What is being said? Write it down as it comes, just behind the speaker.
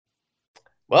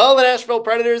Well, the Nashville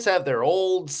Predators have their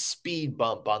old speed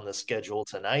bump on the schedule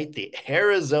tonight, the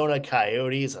Arizona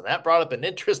Coyotes, and that brought up an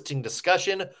interesting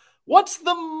discussion. What's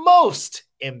the most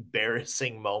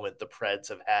embarrassing moment the Preds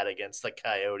have had against the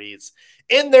Coyotes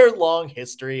in their long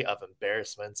history of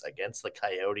embarrassments against the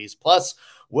Coyotes? Plus,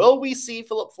 will we see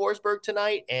Philip Forsberg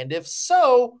tonight? And if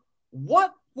so,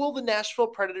 what will the Nashville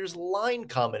Predators line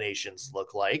combinations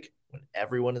look like when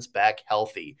everyone is back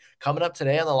healthy? Coming up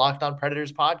today on the Locked On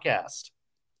Predators podcast.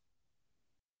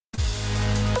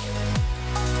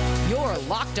 Your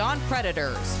Locked On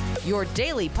Predators, your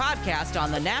daily podcast on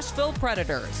the Nashville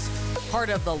Predators. Part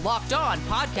of the Locked On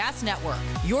Podcast Network,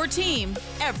 your team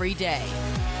every day.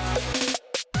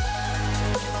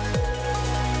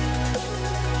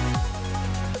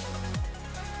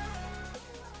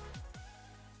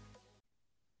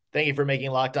 Thank you for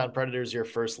making Locked On Predators your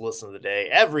first listen of the day.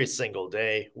 Every single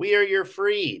day, we are your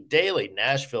free daily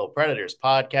Nashville Predators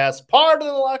podcast, part of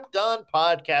the Locked On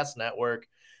Podcast Network,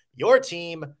 your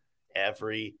team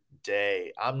every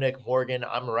day. I'm Nick Morgan.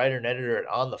 I'm a writer and editor at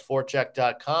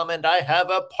ontheforecheck.com, and I have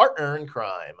a partner in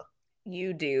crime.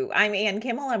 You do. I'm Ann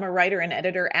Kimmel. I'm a writer and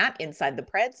editor at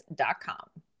InsideThePreds.com.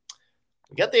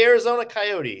 We got the Arizona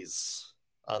Coyotes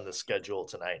on the schedule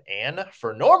tonight, and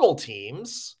for normal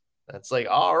teams, that's like,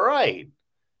 all right.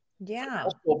 Yeah.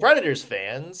 Well, Predators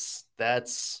fans,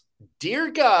 that's, dear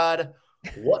God,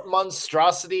 what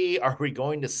monstrosity are we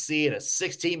going to see in a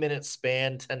 16-minute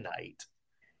span tonight?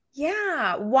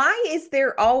 Yeah. Why is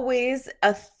there always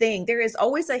a thing? There is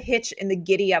always a hitch in the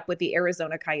giddy up with the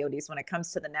Arizona Coyotes when it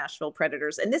comes to the Nashville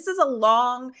Predators. And this is a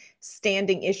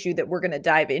long-standing issue that we're going to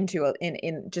dive into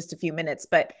in just a few minutes.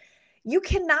 But you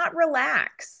cannot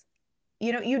relax.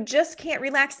 You just can't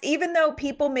relax, even though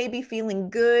people may be feeling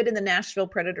good in the Nashville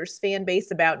Predators fan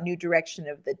base about new direction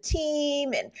of the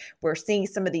team. And we're seeing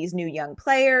some of these new young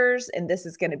players, and this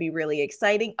is going to be really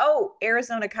exciting. Oh,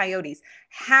 Arizona Coyotes,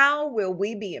 how will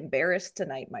we be embarrassed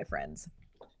tonight, my friends?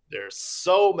 There's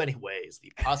so many ways.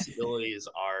 The possibilities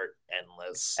are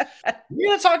endless. We're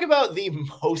going to talk about the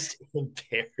most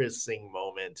embarrassing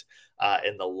moment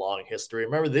in the long history.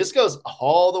 Remember, this goes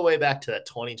all the way back to that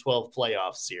 2012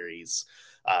 playoff series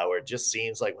where it just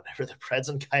seems like whenever the Preds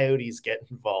and Coyotes get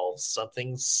involved,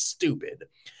 something stupid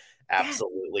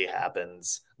absolutely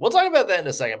happens. We'll talk about that in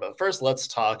a second, but first let's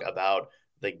talk about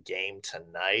the game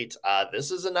tonight.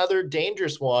 This is another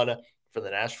dangerous one for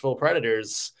the Nashville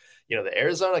Predators. The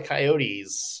Arizona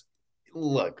Coyotes,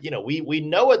 look, we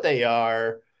know what they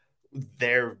are.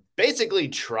 They're basically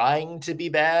trying to be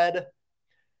bad.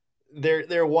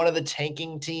 They're one of the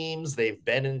tanking teams. They've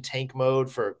been in tank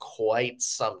mode for quite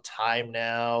some time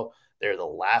now. They're the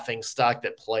laughing stock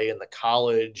that play in the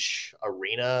college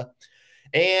arena.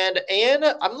 And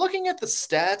I'm looking at the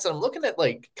stats, and I'm looking at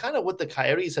kind of what the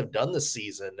Coyotes have done this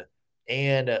season.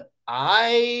 And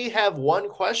I have one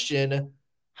question.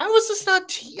 How is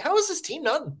this team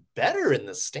not better in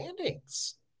the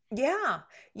standings? Yeah.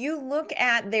 You look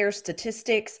at their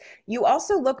statistics. You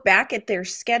also look back at their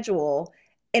schedule.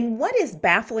 And what is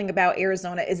baffling about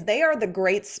Arizona is they are the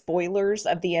great spoilers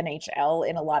of the NHL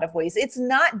in a lot of ways. It's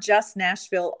not just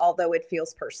Nashville, although it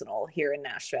feels personal here in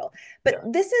Nashville. But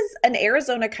This is an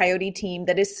Arizona Coyote team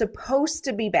that is supposed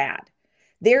to be bad.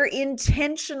 They're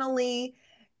intentionally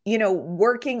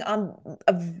working on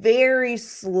a very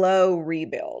slow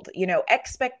rebuild.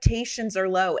 Expectations are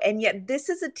low. And yet this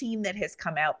is a team that has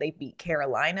come out. They beat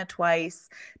Carolina twice.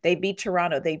 They beat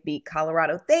Toronto. They beat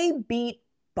Colorado. They beat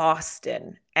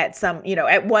Boston at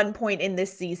one point in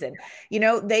this season.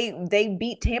 They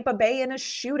beat Tampa Bay in a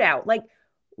shootout.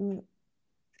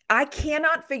 I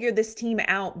cannot figure this team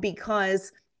out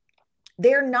because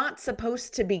they're not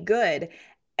supposed to be good.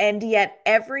 And yet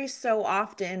every so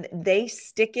often they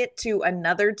stick it to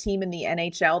another team in the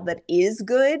NHL that is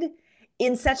good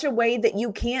in such a way that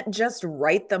you can't just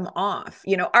write them off.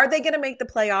 Are they going to make the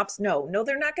playoffs? No,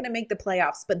 they're not going to make the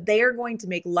playoffs, but they are going to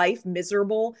make life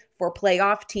miserable for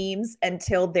playoff teams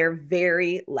until their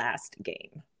very last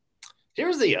game.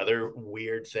 Here's the other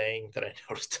weird thing that I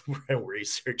noticed when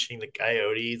researching the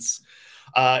Coyotes.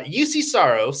 UC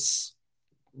Saros,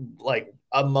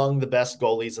 among the best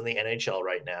goalies in the NHL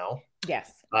right now.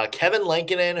 Yes. Kevin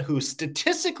Lankinen, who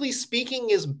statistically speaking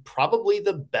is probably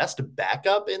the best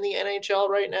backup in the NHL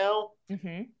right now.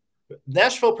 Mm-hmm.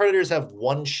 Nashville Predators have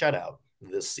one shutout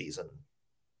this season.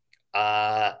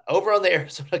 Over on the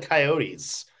Arizona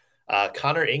Coyotes,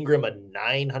 Connor Ingram, a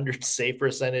 900 save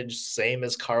percentage, same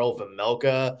as Karl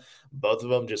Vejmelka. Both of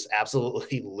them just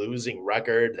absolutely losing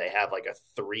record. They have a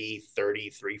 330,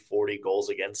 340 goals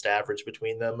against average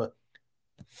between them.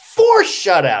 4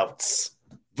 shutouts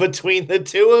between the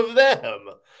two of them.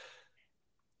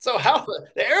 So how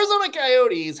the Arizona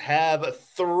Coyotes have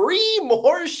 3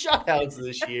 more shutouts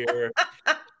this year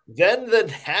than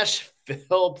the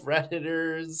Nashville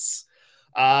Predators,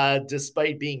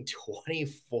 despite being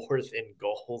 24th in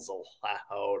goals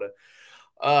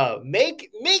allowed. Make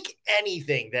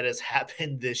anything that has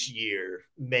happened this year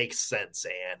make sense,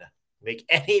 Anne. Make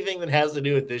anything that has to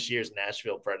do with this year's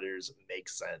Nashville Predators make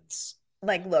sense.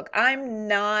 Like, look, I'm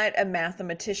not a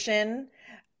mathematician,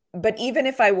 but even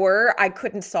if I were, I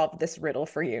couldn't solve this riddle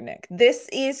for you, Nick. It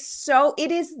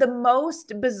is the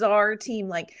most bizarre team.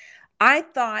 Like, I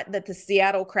thought that the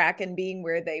Seattle Kraken being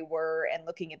where they were and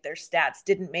looking at their stats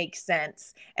didn't make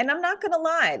sense. And I'm not going to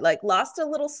lie, like, lost a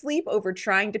little sleep over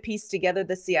trying to piece together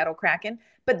the Seattle Kraken.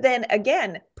 But then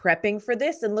again, prepping for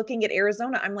this and looking at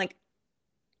Arizona, I'm like,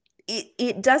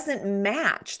 it doesn't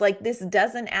match. Like, this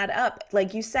doesn't add up.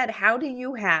 Like you said, how do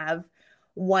you have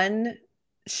one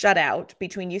shutout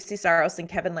between Juuse Saros and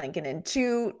Kevin Lankin and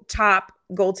 2 top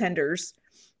goaltenders,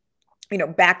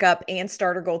 backup and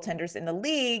starter goaltenders in the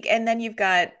league, and then you've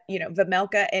got,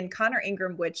 Vejmelka and Connor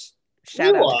Ingram, which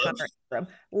shout out to Connor Ingram.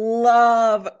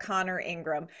 Love Connor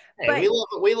Ingram. Hey,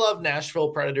 we love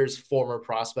Nashville Predators former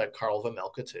prospect Karel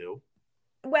Vejmelka too.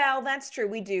 Well, that's true.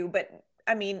 We do, but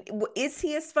I mean, is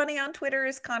he as funny on Twitter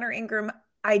as Connor Ingram?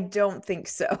 I don't think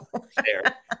so. Fair.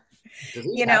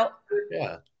 Yeah.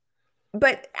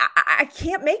 But I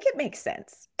can't make it make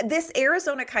sense. This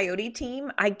Arizona Coyote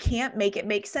team, I can't make it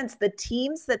make sense. The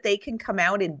teams that they can come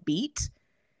out and beat,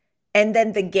 and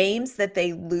then the games that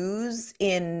they lose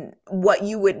in what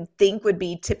you would think would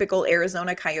be typical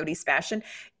Arizona Coyotes fashion,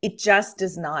 it just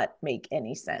does not make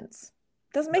any sense.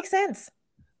 Doesn't make sense.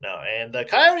 No, and the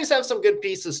Coyotes have some good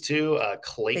pieces too.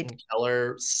 Clayton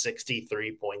Keller,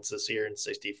 63 points this year in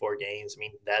 64 games. I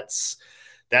mean, that's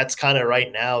kind of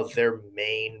right now their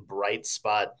main bright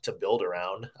spot to build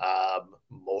around.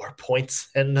 More points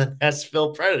than the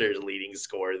Nashville Predators leading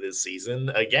scorer this season.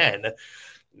 Again,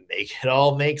 make it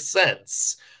all make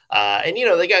sense. And,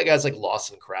 they got guys like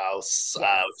Lawson Krause,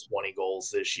 20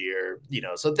 goals this year,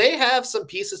 so they have some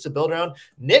pieces to build around.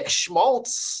 Nick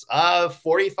Schmaltz,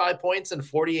 45 points in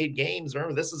 48 games.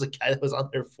 Remember, this is a guy that was on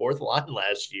their 4th line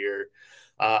last year.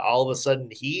 All of a sudden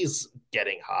he's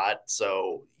getting hot.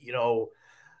 So,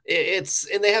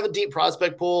 and they have a deep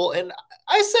prospect pool. And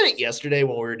I said it yesterday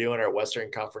when we were doing our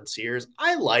Western Conference series.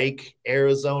 I like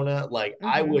Arizona. Like,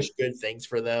 I wish good things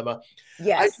for them.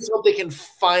 Yes. I just hope they can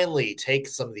finally take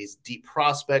some of these deep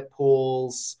prospect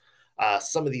pools,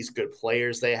 some of these good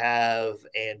players they have,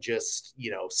 and just,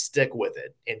 stick with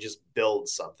it and just build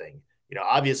something.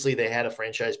 Obviously they had a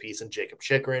franchise piece in Jacob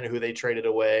Chychrun, who they traded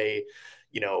away.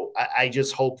 I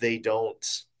just hope they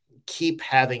don't keep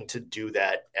having to do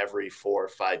that every 4 or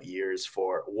 5 years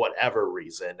for whatever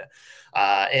reason.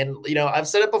 And, I've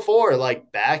said it before,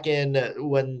 like back in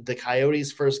when the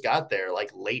Coyotes first got there,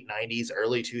 like late 90s,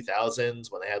 early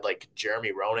 2000s, when they had like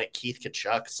Jeremy Roenick, Keith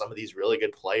Tkachuk, some of these really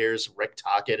good players, Rick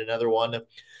Tocchet, another one.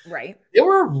 Right. They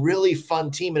were a really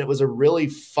fun team, and it was a really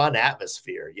fun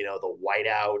atmosphere, the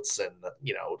whiteouts and,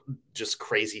 just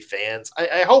crazy fans.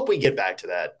 I hope we get back to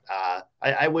that.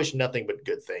 I wish nothing but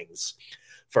good things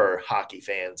for hockey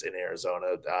fans in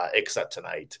Arizona, except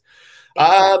tonight.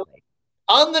 Exactly.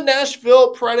 On the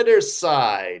Nashville Predators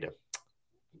side,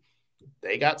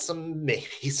 they got some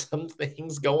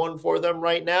things going for them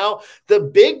right now. The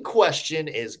big question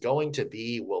is going to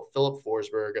be, will Filip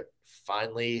Forsberg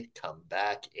finally come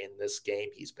back in this game?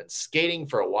 He's been skating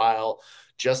for a while,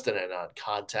 just in a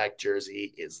non-contact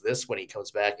jersey. Is this when he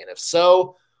comes back? And if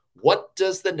so, what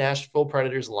does the Nashville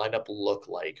Predators lineup look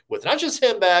like with not just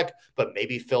him back, but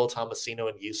maybe Phil Tomasino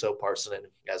and Juuso Parssinen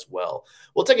as well?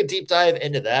 We'll take a deep dive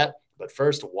into that. But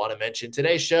first, want to mention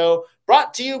today's show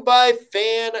brought to you by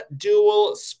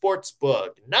FanDuel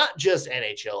Sportsbook. Not just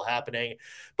NHL happening,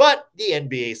 but the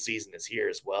NBA season is here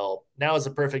as well. Now is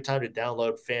the perfect time to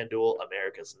download FanDuel,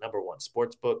 America's #1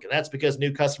 sportsbook. And that's because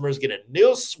new customers get a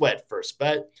no sweat first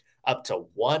bet up to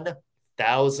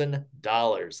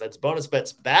 $1,000. That's bonus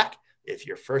bets back if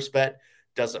your first bet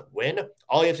doesn't win.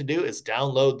 All you have to do is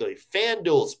download the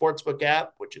FanDuel Sportsbook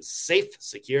app, which is safe,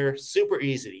 secure, super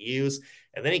easy to use.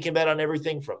 And then you can bet on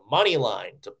everything from money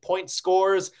line to point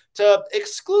scores to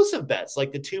exclusive bets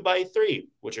like the 2x3,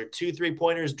 which are 2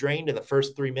 3-pointers drained in the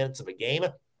first 3 minutes of a game.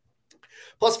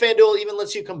 Plus, FanDuel even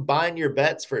lets you combine your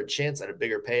bets for a chance at a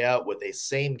bigger payout with a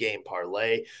same-game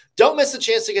parlay. Don't miss the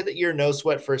chance to get your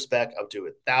no-sweat first bet up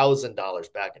to $1,000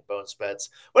 back in bonus bets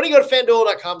when you go to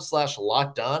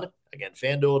FanDuel.com/lockedon. Again,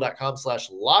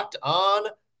 FanDuel.com/lockedon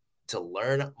to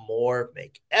learn more.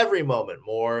 Make every moment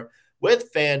more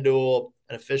with FanDuel,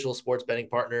 an official sports betting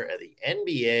partner of the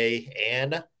NBA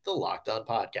and the Locked On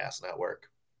Podcast Network.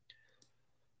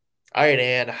 All right,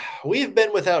 Ann. We've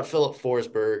been without Philip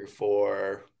Forsberg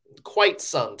for quite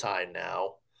some time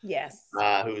now, Yes.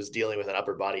 who's dealing with an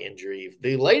upper body injury.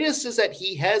 The latest is that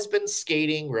he has been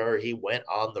skating. Remember, he went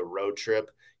on the road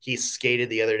trip. He skated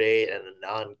the other day in a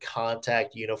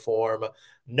non-contact uniform.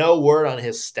 No word on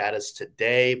his status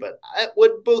today, but it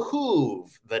would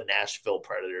behoove the Nashville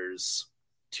Predators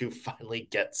to finally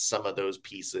get some of those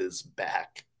pieces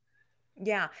back.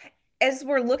 Yeah. As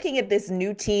we're looking at this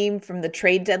new team from the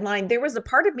trade deadline, there was a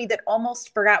part of me that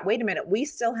almost forgot, wait a minute, we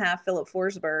still have Philip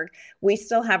Forsberg. We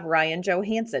still have Ryan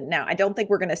Johansson. Now, I don't think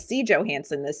we're going to see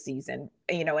Johansson this season,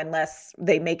 unless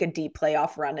they make a deep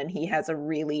playoff run and he has a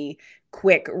really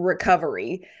quick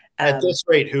recovery. At this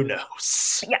rate, who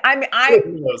knows? Yeah,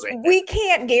 we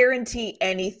can't guarantee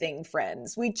anything,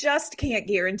 friends. We just can't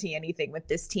guarantee anything with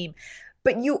this team.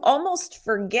 But you almost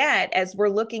forget, as we're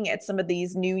looking at some of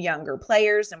these new younger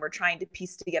players and we're trying to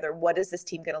piece together what is this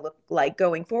team going to look like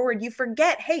going forward, you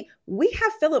forget, hey, we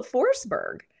have Philip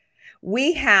Forsberg.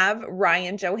 We have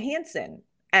Ryan Johansson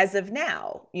as of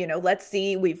now. Let's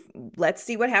see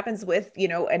what happens with,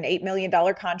 an $8 million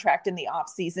contract in the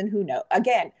offseason. Who knows?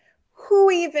 Again,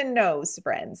 who even knows,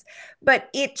 friends? But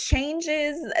it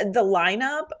changes the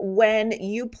lineup when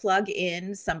you plug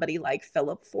in somebody like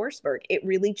Philip Forsberg. It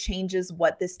really changes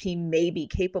what this team may be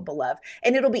capable of.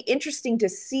 And it'll be interesting to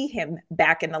see him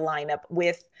back in the lineup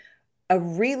with a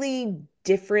really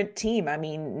different team. I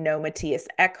mean, no Mattias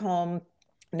Ekholm,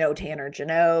 no Tanner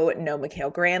Jeannot, no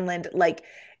Mikael Granlund.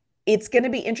 It's going to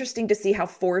be interesting to see how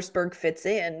Forsberg fits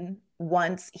in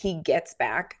once he gets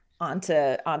back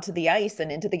onto the ice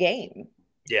and into the game.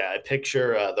 Yeah, I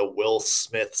picture the Will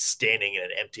Smith standing in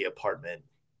an empty apartment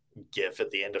gif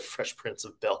at the end of Fresh Prince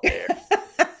of Bel-Air.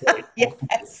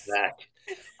 Yes.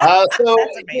 So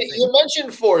you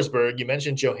mentioned Forsberg, you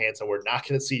mentioned Johansson. We're not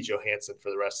going to see Johansson for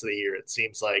the rest of the year. It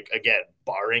seems like, again,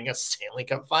 barring a Stanley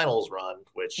Cup Finals run,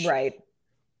 which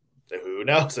who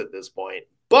knows at this point.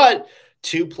 But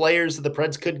two players that the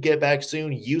Preds could get back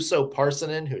soon, Juuso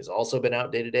Parssinen, who's also been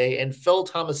out day-to-day, and Phil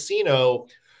Tomasino,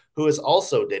 who is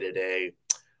also day-to-day.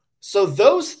 So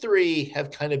those three have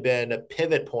kind of been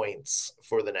pivot points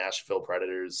for the Nashville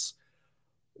Predators.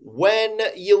 When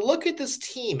you look at this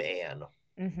team, Ann,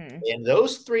 and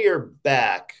those three are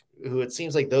back, who it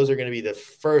seems like those are going to be the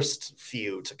first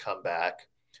few to come back,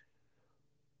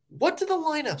 what do the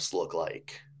lineups look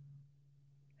like?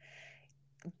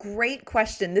 Great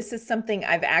question. This is something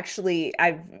I've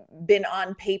been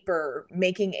on paper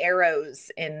making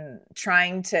arrows and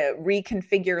trying to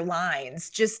reconfigure lines.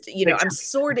 Just, I'm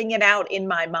sorting it out in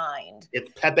my mind.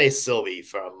 It's Pepe Sylvie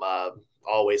from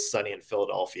Always Sunny in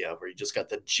Philadelphia, where you just got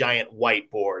the giant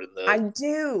whiteboard. I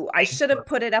do. I should have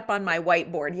put it up on my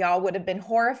whiteboard. Y'all would have been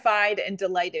horrified and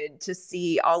delighted to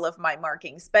see all of my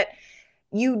markings. But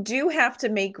you do have to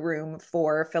make room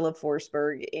for Philip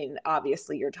Forsberg in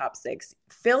obviously your top six.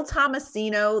 Phil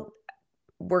Tomasino,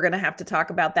 we're going to have to talk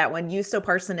about that one. Juuso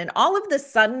Parssinen. And all of the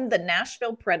sudden, the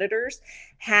Nashville Predators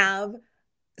have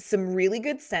some really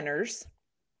good centers.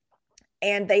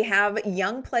 And they have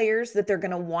young players that they're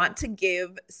going to want to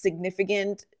give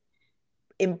significant,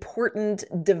 important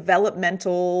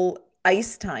developmental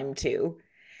ice time to.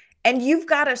 And you've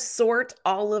got to sort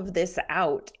all of this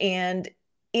out. And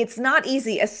it's not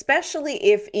easy, especially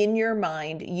if in your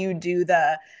mind you do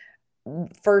the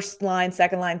first line,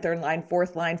 second line, third line,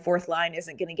 fourth line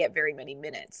isn't going to get very many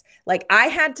minutes. I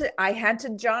had to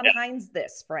John Hines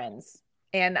this, friends.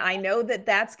 And I know that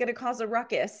that's going to cause a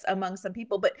ruckus among some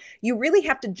people, but you really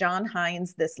have to John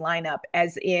Hines this lineup,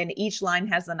 as in each line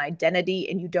has an identity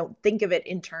and you don't think of it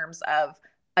in terms of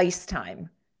ice time.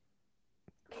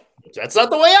 That's not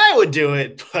the way I would do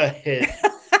it, but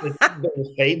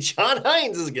the way John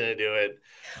Hines is going to do it.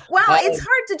 Well, it's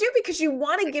hard to do because you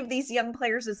want to give these young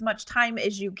players as much time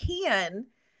as you can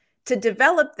to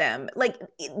develop them.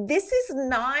 This is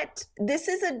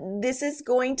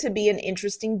going to be an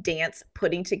interesting dance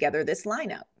putting together this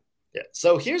lineup. Yeah.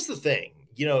 So here's the thing,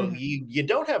 you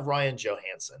don't have Ryan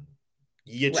Johansson.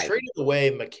 You traded away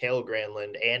Mikael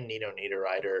Granlund and Nino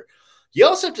Niederreiter. You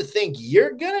also have to think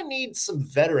you're going to need some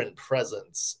veteran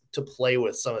presence to play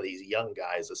with some of these young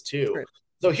guys as too. True.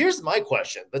 So here's my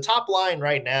question. The top line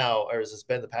right now, or as it's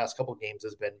been the past couple of games,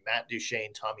 has been Matt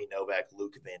Duchene, Tommy Novak,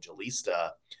 Luke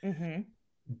Evangelista.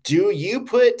 Do you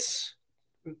put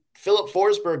Philip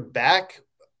Forsberg back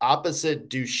opposite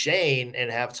Duchene and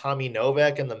have Tommy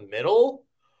Novak in the middle?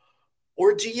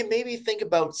 Or do you maybe think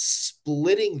about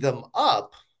splitting them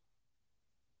up?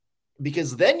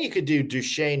 Because then you could do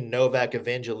Duchene, Novak,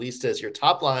 Evangelista as your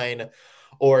top line,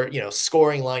 or,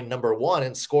 scoring line number one,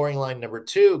 and scoring line number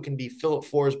two can be Philip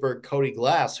Forsberg, Cody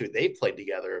Glass, who they've played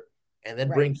together and then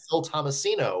Right. bring Phil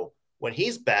Tomasino when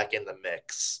he's back in the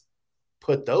mix.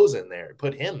 Put those in there,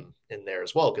 put him in there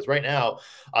as well. Because right now,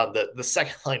 the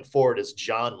second line forward is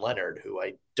John Leonard, who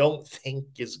I don't think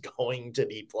is going to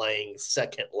be playing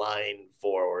second line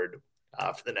forward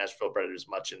for the Nashville Predators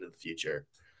much into the future.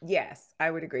 Yes, I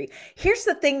would agree. Here's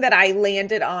the thing that I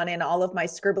landed on in all of my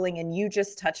scribbling, and you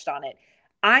just touched on it.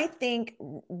 I think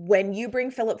when you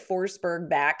bring Filip Forsberg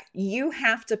back, you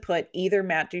have to put either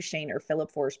Matt Duchene or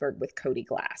Filip Forsberg with Cody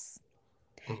Glass.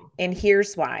 Mm-hmm. And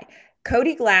here's why.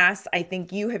 Cody Glass, I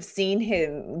think you have seen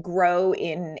him grow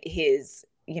in his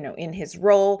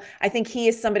role. I think he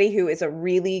is somebody who is a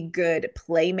really good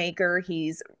playmaker.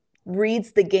 He's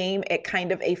reads the game at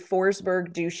kind of a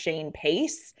Forsberg Duchene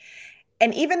pace.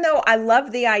 And even though I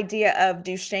love the idea of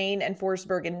Duchene and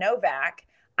Forsberg and Novak,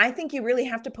 I think you really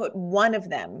have to put one of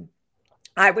them.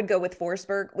 I would go with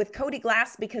Forsberg with Cody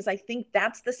Glass because I think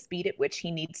that's the speed at which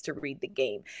he needs to read the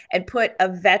game, and put a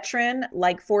veteran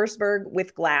like Forsberg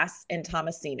with Glass and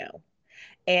Tomasino,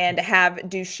 and have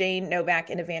Duchene, Novak,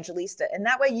 and Evangelista. And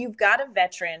that way you've got a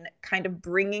veteran kind of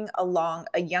bringing along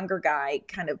a younger guy,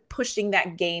 kind of pushing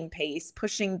that game pace,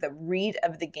 pushing the read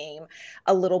of the game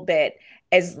a little bit.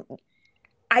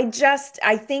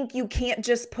 I think you can't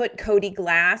just put Cody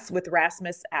Glass with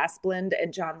Rasmus Asplund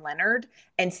and John Leonard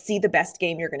and see the best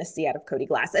game you're going to see out of Cody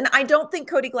Glass. And I don't think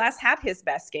Cody Glass had his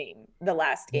best game the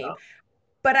last game. No.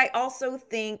 But I also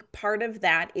think part of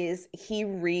that is he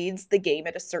reads the game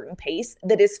at a certain pace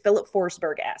that is Filip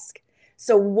Forsberg-esque.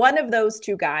 So one of those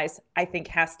two guys, I think,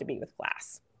 has to be with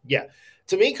Glass. Yeah.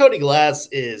 To me, Cody Glass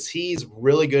he's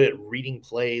really good at reading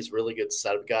plays, really good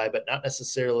setup guy, but not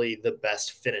necessarily the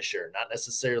best finisher, not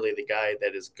necessarily the guy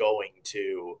that is going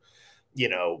to,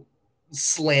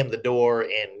 slam the door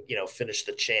and, finish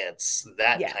the chance,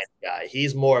 that kind of guy.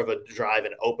 He's more of a drive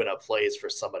and open up plays for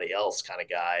somebody else kind of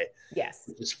guy. Yes.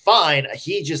 Which is fine.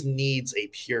 He just needs a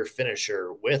pure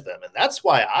finisher with him. And that's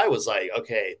why I was like,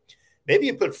 okay, maybe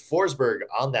you put Forsberg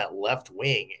on that left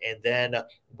wing, and then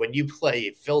when you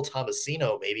play Phil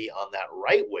Tomasino maybe on that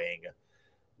right wing,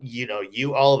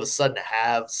 you all of a sudden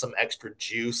have some extra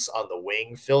juice on the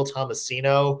wing. Phil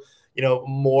Tomasino,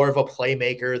 more of a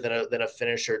playmaker than a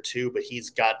finisher too, but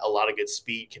he's got a lot of good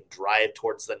speed, can drive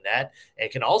towards the net, and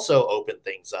can also open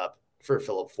things up for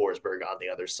Filip Forsberg on the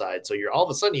other side. So you're all of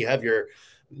a sudden you have your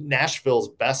Nashville's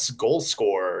best goal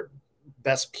scorer,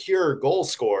 best pure goal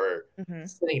scorer,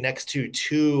 sitting next to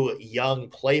two young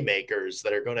playmakers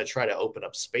that are going to try to open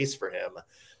up space for him.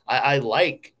 I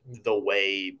like the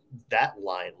way that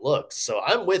line looks. So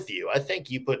I'm with you. I think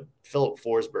you put Filip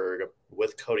Forsberg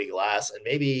with Cody Glass and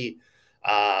maybe,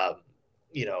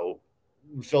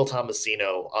 Phil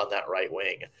Tomasino on that right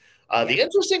wing. The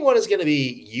interesting one is going to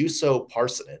be Juuso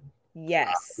Parssinen.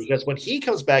 Yes. Because when he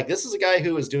comes back, this is a guy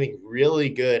who is doing really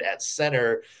good at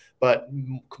center, but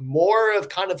more of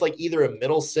kind of like either a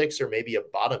middle six or maybe a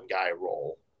bottom guy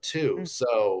role too. Mm-hmm.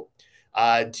 So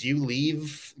do you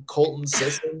leave Colton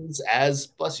Sissons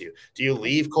do you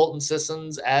leave Colton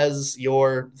Sissons as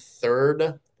your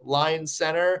third line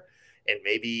center and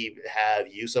maybe have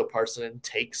Juuso Parssinen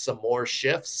take some more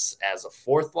shifts as a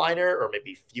fourth liner, or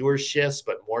maybe fewer shifts,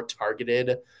 but more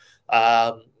targeted,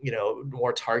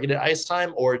 more targeted ice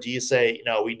time? Or do you say,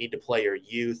 no, we need to play your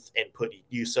youth and put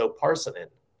Juuso Parssinen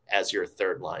as your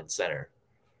third line center?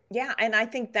 Yeah, and I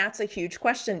think that's a huge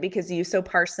question because Juuso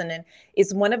Parssinen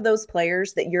is one of those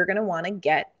players that you're going to want to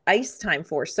get ice time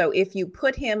for. So if you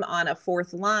put him on a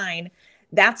fourth line,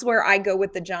 that's where I go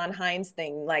with the John Hynes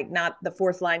thing. Like, not the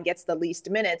fourth line gets the least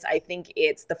minutes. I think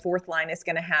it's the fourth line is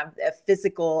going to have a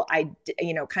physical,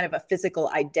 kind of a physical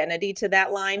identity to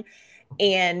that line.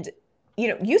 And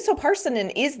Juuso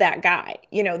Parssinen is that guy.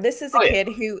 This is a kid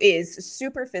who is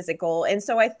super physical. And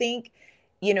so I think,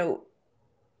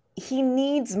 he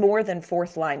needs more than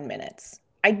fourth line minutes.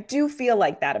 I do feel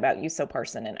like that about Juuso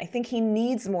Parssinen. I think he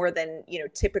needs more than,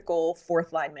 typical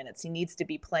fourth line minutes. He needs to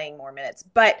be playing more minutes.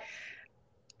 But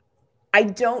I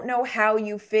don't know how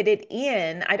you fit it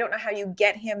in. I don't know how you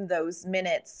get him those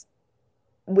minutes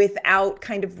without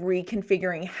kind of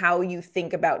reconfiguring how you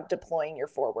think about deploying your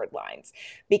forward lines,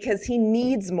 because he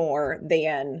needs more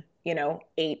than,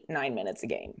 8-9 minutes a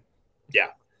game. Yeah.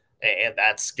 And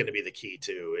that's going to be the key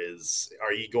too, is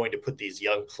are you going to put these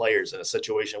young players in a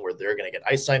situation where they're going to get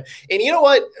ice time? And you know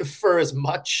what, for as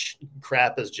much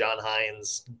crap as John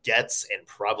Hynes gets and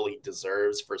probably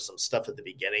deserves for some stuff at the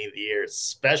beginning of the year,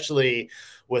 especially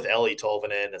with Eeli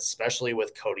Tolvanen, especially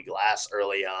with Cody Glass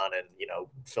early on, and,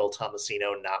 Phil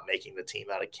Tomasino not making the team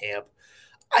out of camp,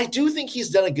 I do think he's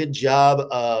done a good job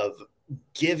of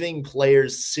giving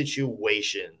players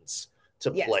situations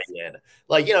to Yes. play in.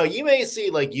 Like, you may see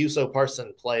like Yuso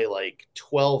Parson play like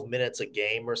 12 minutes a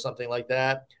game or something like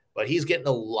that, but he's getting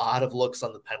a lot of looks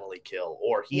on the penalty kill,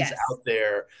 or he's Yes. out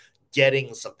there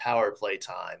getting some power play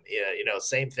time.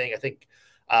 Same thing. I think,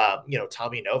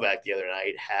 Tommy Novak the other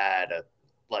night had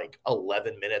like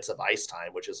 11 minutes of ice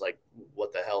time, which is like,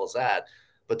 what the hell is that?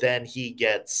 But then he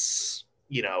gets,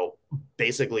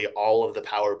 basically all of the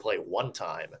power play one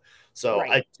time. So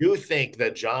Right. I do think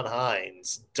that John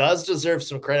Hynes does deserve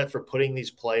some credit for putting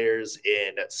these players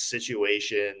in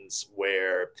situations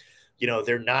where,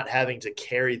 they're not having to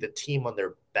carry the team on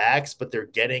their backs, but they're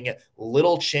getting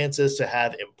little chances to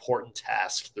have important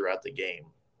tasks throughout the game.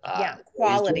 Yeah,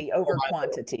 quality over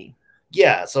quantity.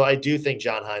 Yeah, so I do think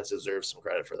John Hynes deserves some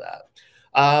credit for that.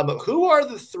 Who are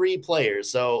the three players?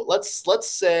 So let's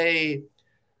say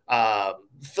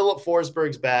Philip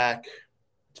Forsberg's back,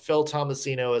 Phil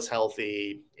Tomasino is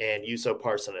healthy, and Yuso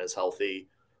Parson is healthy.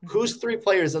 Mm-hmm. Who's three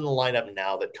players in the lineup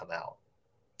now that come out?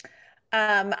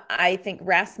 I think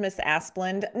Rasmus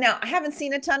Asplund. Now, I haven't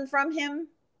seen a ton from him.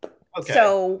 Okay.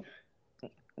 So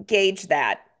gauge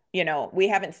that. We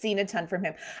haven't seen a ton from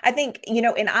him. I think,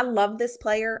 and I love this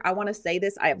player. I want to say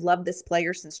this. I have loved this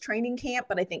player since training camp,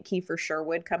 but I think Kiefer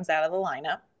Sherwood comes out of the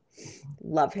lineup.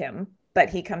 Love him, but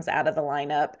he comes out of the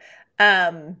lineup.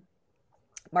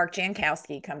 Mark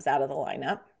Jankowski comes out of the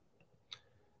lineup.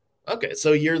 Okay,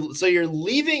 so you're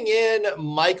leaving in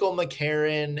Michael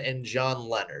McCarron and John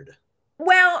Leonard.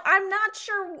 Well, I'm not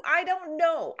sure. I don't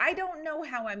know. I don't know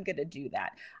how I'm going to do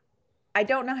that. I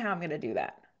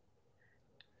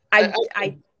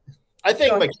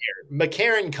think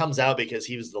McCarron comes out because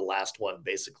he was the last one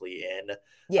basically in.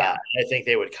 Yeah. I think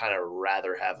they would kind of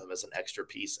rather have him as an extra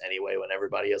piece anyway when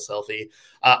everybody is healthy.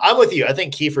 I'm with you. I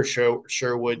think Kiefer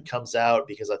Sherwood comes out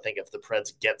because I think if the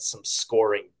Preds get some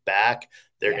scoring back,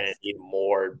 they're going to need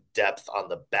more depth on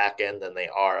the back end than they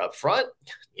are up front.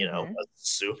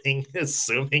 Assuming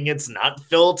it's not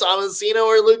Phil Tomasino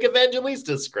or Luke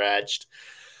Evangelista scratched.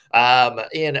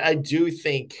 And I do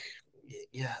think,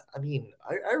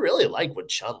 I really like what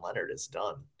John Leonard has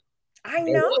done. I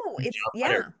know.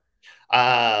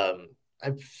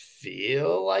 I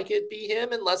feel like it'd be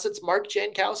him unless it's Mark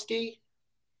Jankowski,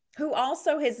 who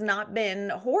also has not been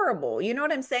horrible. You know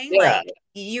what I'm saying? Yeah. Like,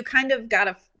 you kind of got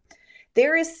to,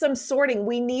 there is some sorting.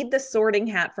 We need the sorting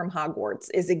hat from Hogwarts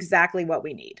is exactly what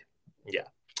we need. Yeah.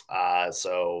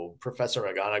 So Professor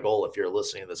McGonagall, if you're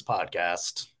listening to this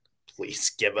podcast,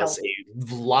 please give us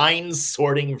a line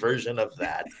sorting version of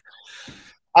that.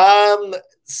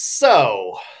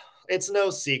 So it's no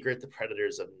secret the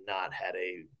Predators have not had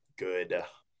a good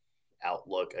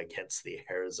outlook against the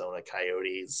Arizona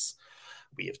Coyotes.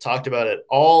 We have talked about it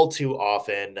all too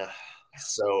often.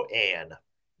 So, Anne,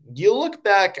 you look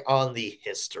back on the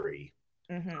history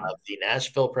of the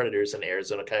Nashville Predators and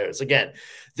Arizona Coyotes. Again,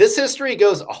 this history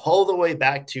goes all the way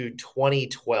back to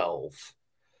 2012.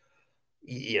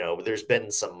 There's been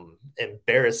some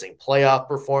embarrassing playoff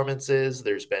performances.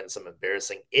 There's been some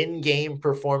embarrassing in-game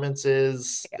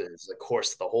performances. Yeah. There's, of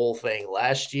course, the whole thing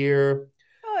last year.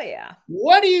 Oh, yeah.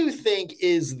 What do you think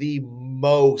is the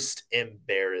most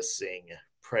embarrassing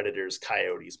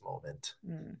Predators-Coyotes moment?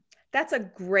 That's a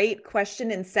great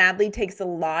question, and sadly takes a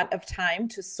lot of time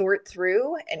to sort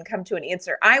through and come to an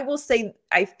answer. I will say,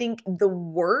 I think the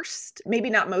worst, maybe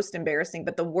not most embarrassing,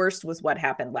 but the worst was what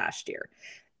happened last year.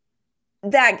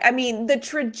 The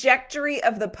trajectory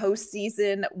of the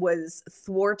postseason was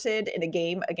thwarted in a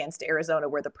game against Arizona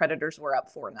where the Predators were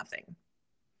up 4-0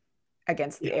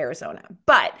 against the Arizona.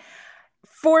 But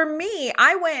for me,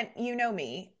 I went,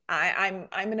 me, I'm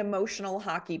an emotional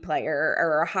hockey player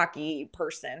or a hockey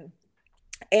person.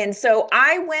 And so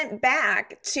I went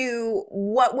back to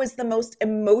what was the most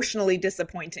emotionally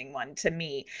disappointing one to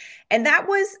me. And that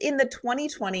was in the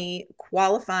 2020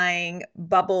 qualifying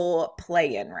bubble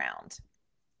play-in round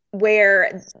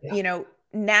where,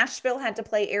 Nashville had to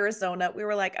play Arizona. We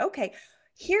were like, okay,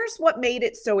 here's what made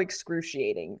it so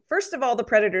excruciating. First of all, the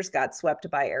Predators got swept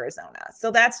by Arizona.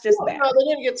 So that's just bad. No, they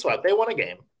didn't get swept. They won a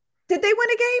game. Did they win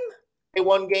a game? They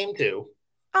won game 2.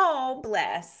 Oh,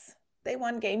 bless. They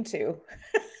won game 2.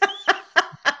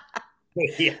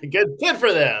 Yeah, good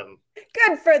for them.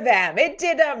 Good for them. It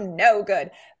did them no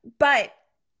good. But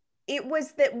it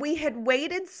was that we had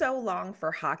waited so long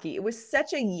for hockey. It was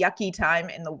such a yucky time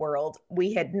in the world.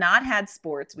 We had not had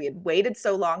sports. We had waited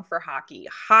so long for hockey.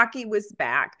 Hockey was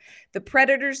back. The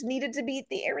Predators needed to beat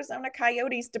the Arizona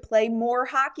Coyotes to play more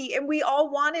hockey. And we all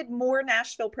wanted more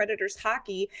Nashville Predators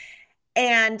hockey.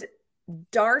 And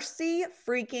Darcy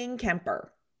freaking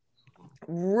Kemper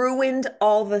ruined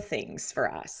all the things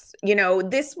for us. You know,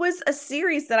 this was a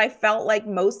series that I felt like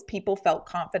most people felt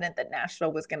confident that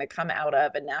Nashville was going to come out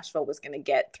of, and Nashville was going to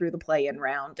get through the play-in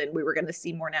round, and we were going to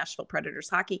see more Nashville Predators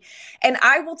hockey. And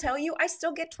I will tell you, I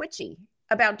still get twitchy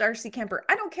about Darcy Kuemper.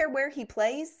 I don't care where he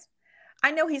plays.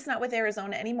 I know he's not with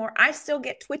Arizona anymore. I still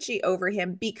get twitchy over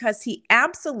him because he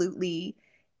absolutely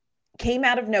came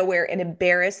out of nowhere and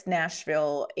embarrassed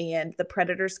Nashville, and the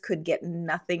Predators could get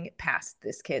nothing past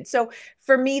this kid. So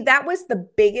for me, that was the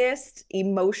biggest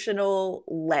emotional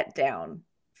letdown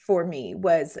for me,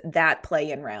 was that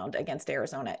play-in round against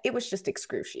Arizona. It was just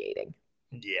excruciating.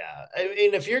 Yeah. I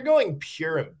mean, if you're going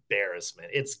pure embarrassment,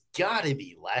 it's got to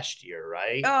be last year,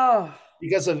 right? Oh,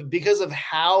 Because of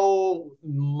how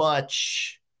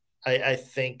much I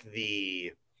think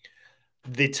the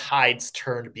tides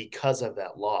turned because of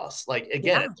that loss. Like,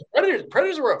 again, yeah. the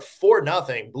Predators were up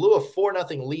 4-0, blew a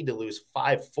 4-0 lead to lose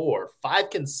 5-4, 5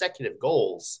 consecutive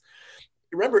goals.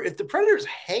 Remember, if the Predators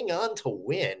hang on to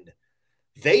win,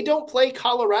 they don't play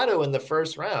Colorado in the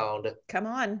first round. Come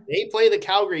on. They play the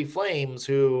Calgary Flames,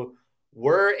 who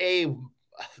were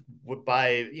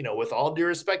with all due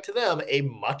respect to them, a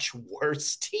much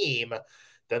worse team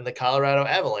than the Colorado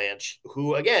Avalanche,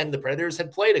 who, again, the Predators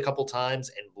had played a couple times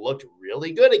and looked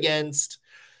really good against,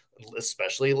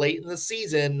 especially late in the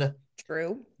season.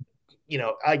 True. You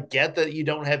know, I get that you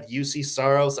don't have UC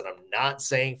Saros, and I'm not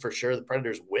saying for sure the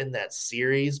Predators win that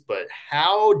series, but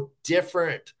how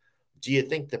different do you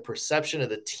think the perception of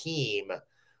the team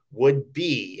would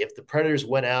be if the Predators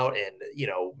went out and,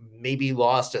 maybe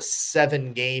lost a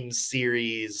 7-game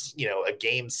series, a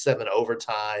game 7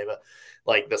 overtime,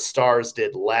 like the Stars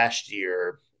did last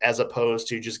year, as opposed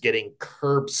to just getting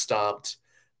curb stomped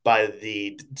by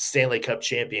the Stanley Cup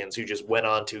champions, who just went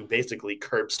on to basically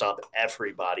curb stomp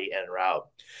everybody en route.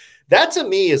 That, to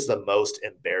me, is the most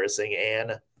embarrassing,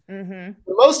 Anne. Mm-hmm.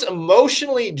 The most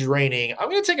emotionally draining. I'm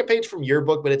going to take a page from your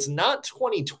book, but it's not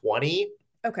 2020.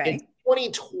 Okay. It's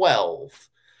 2012.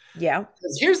 Yeah.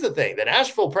 Because here's the thing. The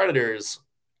Nashville Predators,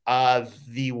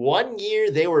 the one year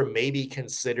they were maybe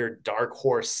considered dark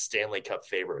horse Stanley Cup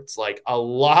favorites. Like, a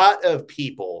lot of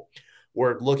people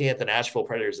were looking at the Nashville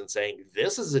Predators and saying,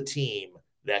 this is a team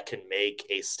that can make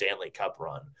a Stanley Cup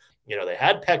run. They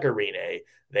had Pekka Rinne.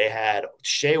 They had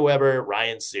Shea Weber,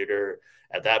 Ryan Suter.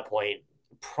 At that point,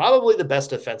 probably the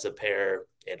best defensive pair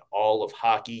in all of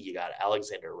hockey. You got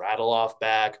Alexander Radulov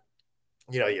back.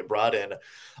 You brought in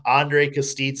Andre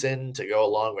Kostitsyn to go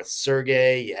along with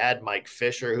Sergei. You had Mike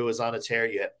Fisher, who was on a tear.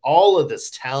 You had all of this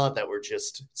talent that were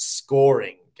just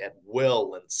scoring at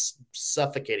will and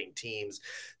suffocating teams.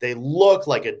 They look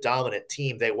like a dominant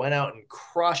team. They went out and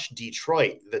crushed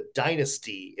Detroit, the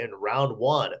dynasty, in round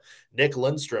 1. Nick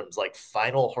Lindstrom's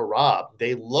final hurrah.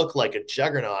 They look like a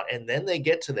juggernaut. And then they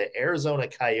get to the Arizona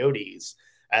Coyotes.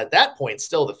 At that point,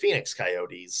 still the Phoenix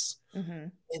Coyotes. Mm-hmm.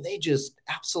 And they just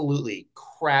absolutely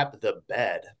crap the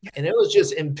bed. And it was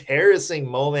just embarrassing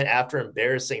moment after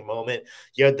embarrassing moment.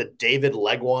 You had the David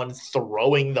Legwand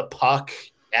throwing the puck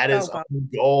at his own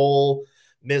goal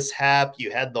mishap.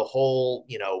 You had the whole,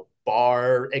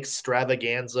 bar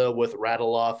extravaganza with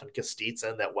Radulov and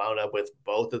Kostitsyn that wound up with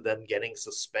both of them getting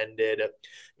suspended.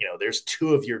 There's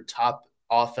 2 of your top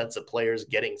offensive players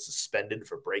getting suspended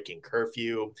for breaking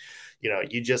curfew.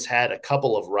 You just had a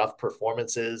couple of rough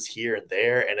performances here and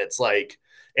there. And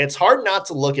it's hard not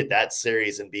to look at that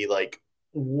series and be like,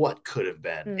 what could have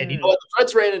been? Mm. And what? The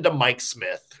Preds ran into Mike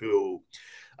Smith, who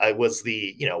was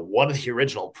the, one of the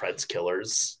original Preds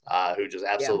killers, who just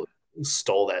absolutely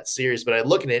stole that series. But I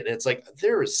look at it and it's like,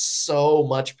 there is so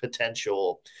much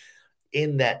potential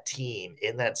in that team,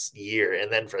 in that year. And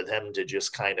then for them to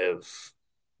just kind of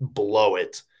blow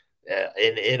it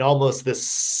in almost this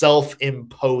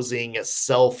self-imposing,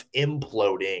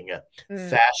 self-imploding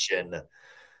fashion.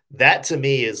 That, to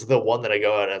me, is the one that I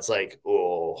go out and it's like,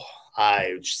 oh,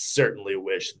 I certainly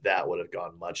wish that would have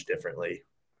gone much differently.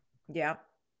 Yeah.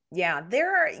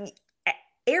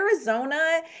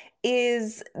 Arizona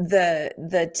is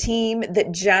the team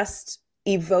that just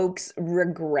evokes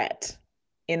regret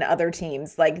in other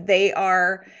teams. Like, they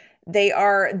are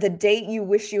the date you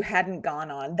wish you hadn't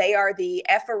gone on. They are the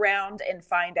F around and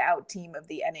find out team of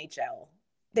the NHL.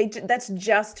 That's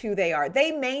just who they are.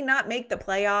 They may not make the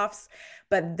playoffs,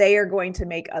 but they are going to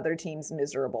make other teams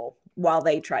miserable while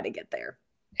they try to get there.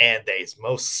 And they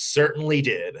most certainly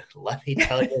did. Let me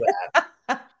tell you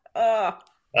that.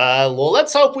 Well,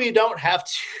 let's hope we don't have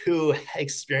to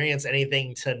experience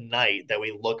anything tonight that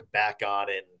we look back on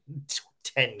in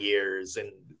 10 years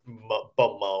and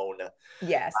bemoan.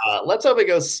 Yes. Let's hope it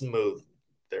goes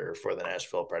smoother for the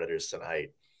Nashville Predators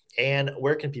tonight. And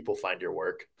where can people find your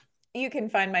work? You can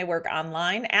find my work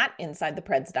online at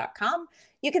InsideThePreds.com.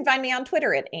 You can find me on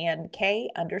Twitter at AnnK_Mama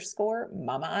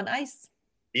on Ice.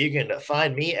 You can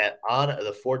find me at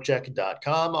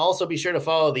ontheforecheck.com. Also, be sure to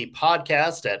follow the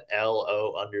podcast at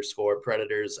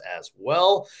LO_Predators as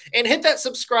well. And hit that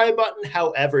subscribe button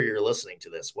however you're listening to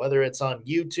this, whether it's on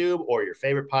YouTube or your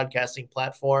favorite podcasting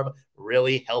platform,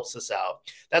 really helps us out.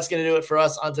 That's going to do it for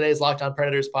us on today's Locked On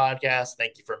Predators podcast.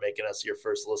 Thank you for making us your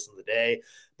first listen of the day.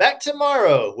 Back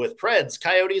tomorrow with Preds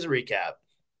Coyotes recap.